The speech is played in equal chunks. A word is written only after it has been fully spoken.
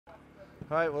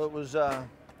All right, well, it was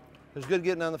good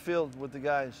getting on the field with the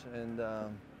guys, and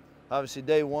obviously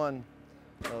day one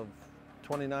of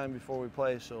 29 before we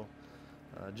play, so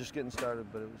just getting started.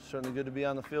 But it was certainly good to be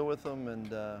on the field with them and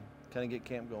kind of get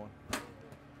camp going.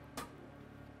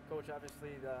 Coach, obviously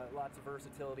lots of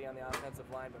versatility on the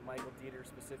offensive line, but Michael Dieter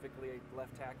specifically,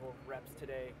 left tackle reps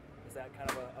today. Is that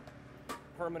kind of a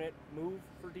permanent move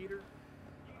for Dieter?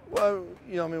 Well,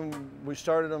 you know, I mean, we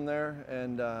started him there,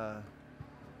 and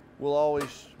we'll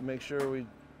always make sure we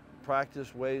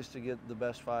practice ways to get the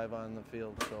best 5 on the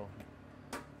field. So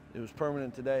it was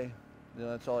permanent today. You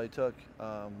know, that's all he took.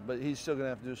 But he's still going to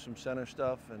have to do some center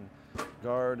stuff and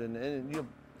guard, and you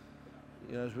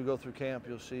know, as we go through camp,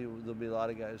 you'll see there'll be a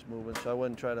lot of guys moving. So I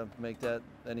wouldn't try to make that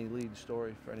any lead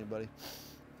story for anybody.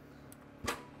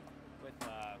 With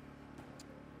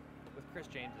Chris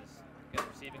James's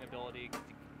receiving ability, do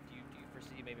you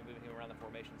foresee maybe moving him around the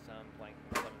formation some, playing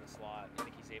some in the slot? Do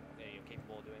you think he's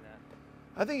capable of doing that?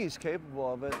 I think he's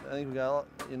capable of it. I think we got,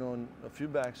 you know, a few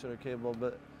backs that are capable,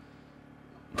 but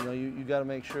you know, you got to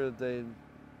make sure that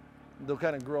they'll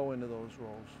kind of grow into those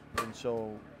roles. And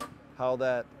so how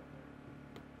that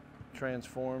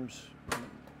transforms,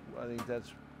 I think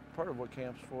that's part of what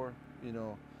camp's for. You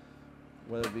know,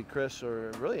 whether it be Chris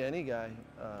or really any guy,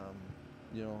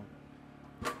 you know,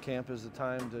 camp is the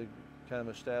time to kind of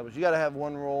establish. You got to have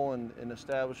one role and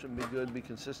establish it and be good, be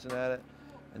consistent at it,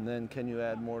 and then can you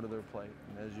add more to their plate?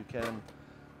 And as you can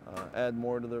add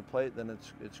more to their plate, then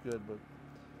it's good. But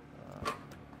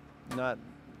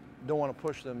don't want to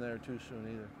push them there too soon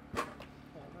either. Well,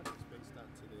 not just based on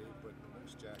today, but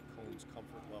what's Jack Cohn's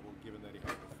comfort level, given that he had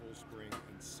the full spring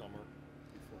and summer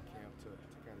before camp to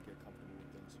kind of get comfortable with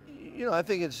things here? You know, I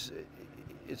think it's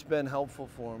been helpful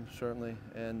for him, certainly,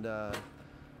 and I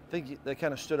think that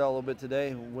kind of stood out a little bit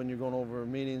today when you're going over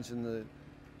meetings, and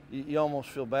you almost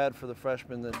feel bad for the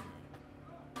freshmen that,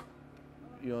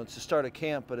 you know, it's the start of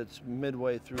camp, but it's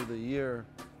midway through the year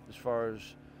as far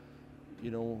as, you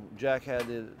know, Jack had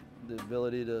the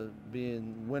ability to be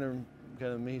in winter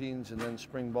kind of meetings and then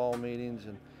spring ball meetings,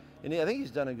 and I think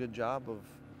he's done a good job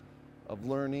of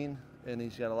learning, and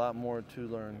he's got a lot more to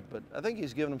learn. But I think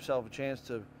he's given himself a chance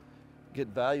to get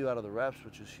value out of the reps,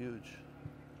 which is huge.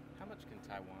 How much can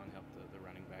Taiwan help the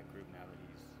running back group now that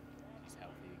he's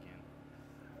healthy again?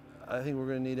 I think we're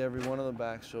going to need every one of the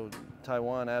backs, so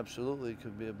Taiwan absolutely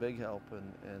could be a big help,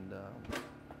 and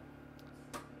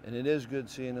it is good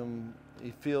seeing him.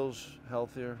 He feels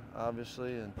healthier,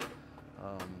 obviously, and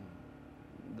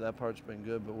that part's been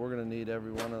good. But we're going to need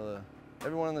everyone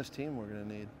on this team. We're going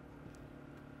to need.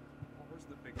 What was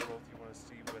the big growth you want to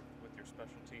see with your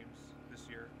special teams this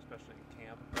year, especially in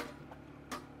camp?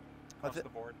 Across the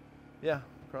board. Yeah,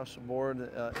 across the board.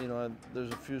 You know,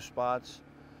 there's a few spots.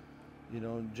 You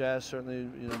know, Jazz certainly,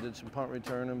 you know, did some punt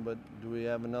returning, but do we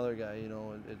have another guy? You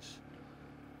know, it's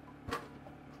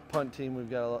punt team. We've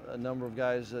got a number of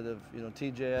guys that have, you know,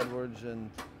 T.J. Edwards and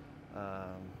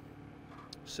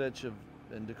Sitch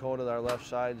and Dakota, our left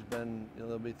side's been, you know,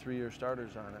 there'll be 3-year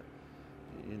starters on it.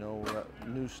 You know,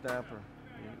 new snapper.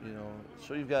 You know,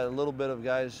 so you've got a little bit of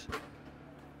guys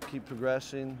keep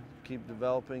progressing, keep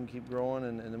developing, keep growing,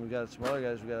 and then we've got some other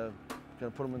guys. We got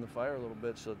to put them in the fire a little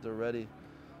bit so that they're ready,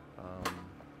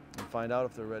 and find out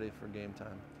if they're ready for game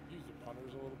time. Use the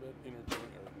punters a little bit,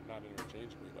 not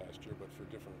interchangeably last year, but for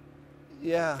different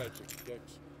types of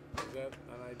kicks. Is that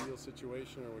an ideal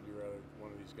situation, or would you rather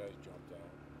one of these guys jumped out?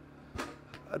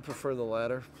 I'd prefer the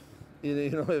latter.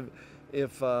 You know,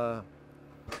 if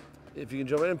you can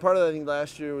jump in. And part of that, I think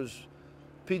last year was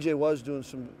PJ was doing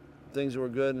some things that were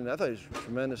good, and I thought he was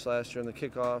tremendous last year in the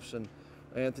kickoffs. And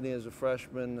Anthony as a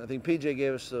freshman, I think PJ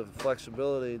gave us the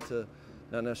flexibility to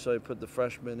not necessarily put the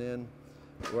freshman in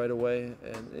right away.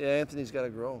 And yeah, Anthony's got to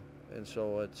grow, and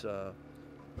so it's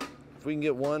if we can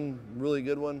get one really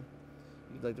good one,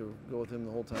 you'd like to go with him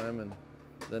the whole time, and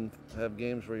then have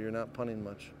games where you're not punting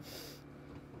much.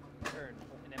 Is there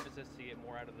an emphasis to get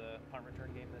more out of the punt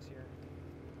return game this year?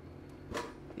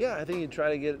 Yeah, I think you try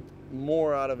to get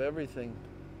more out of everything.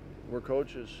 We're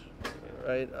coaches,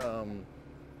 right?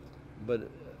 But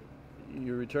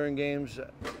your return games,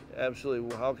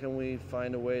 absolutely. How can we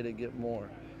find a way to get more?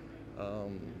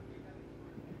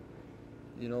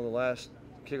 You know, the last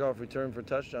kickoff return for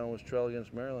touchdown was Trell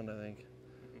against Maryland, I think.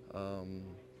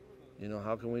 You know,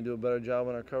 how can we do a better job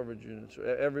on our coverage units?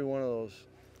 Every one of those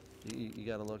you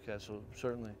got to look at. So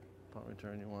certainly, punt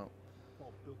return you want.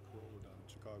 Well, Bill Crow down in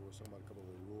Chicago was talking about a couple of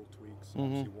the rule tweaks.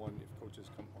 Obviously, one, if coaches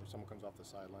come or someone comes off the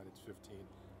sideline, it's 15. I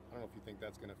don't know if you think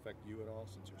that's going to affect you at all,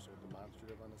 since you're so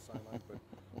demonstrative on the sideline. But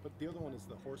the other one is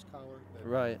the horse collar. That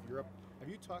right. If you're up, have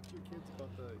you talked to your kids about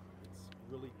it's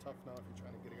really tough now if you're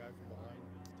trying to get a guy from behind?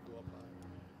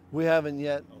 We haven't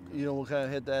yet. You know, we'll kind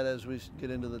of hit that as we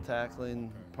get into the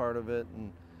tackling part of it.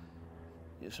 And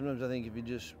sometimes I think if you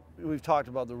just, we've talked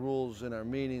about the rules in our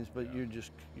meetings, but you're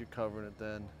covering it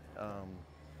then.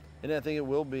 And I think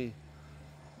it'll be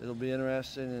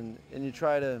interesting, and you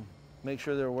try to make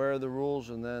sure they're aware of the rules,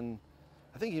 and then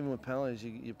I think even with penalties,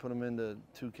 you put them into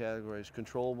two categories: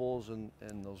 controllables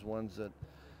and those ones that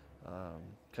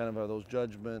kind of are those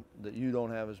judgment that you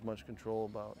don't have as much control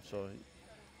about. So,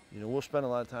 you know, we'll spend a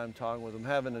lot of time talking with them.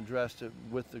 Haven't addressed it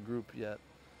with the group yet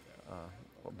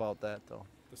about that though.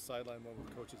 The sideline one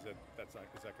with coaches, is that going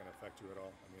to affect you at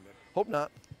all? I mean, hope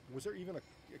not. Was there even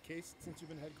a case since you've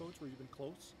been head coach where you've been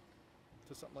close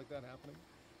to something like that happening,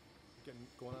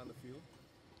 going on the field?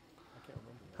 I can't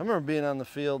remember. I remember being on the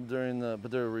field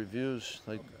but there were reviews.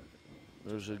 Like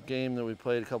there was a game that we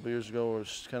played a couple years ago where it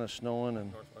was kind of snowing,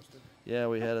 and yeah,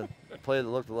 we had a play that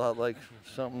looked a lot like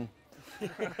something.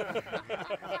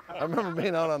 I remember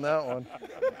being out on that one.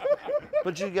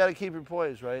 But you got to keep your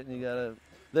poise, right? And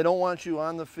they don't want you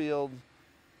on the field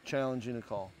challenging a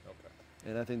call. Okay.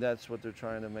 And I think that's what they're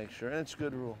trying to make sure. And it's a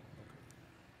good rule.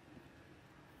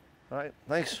 All right,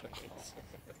 thanks.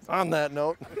 On that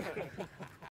note.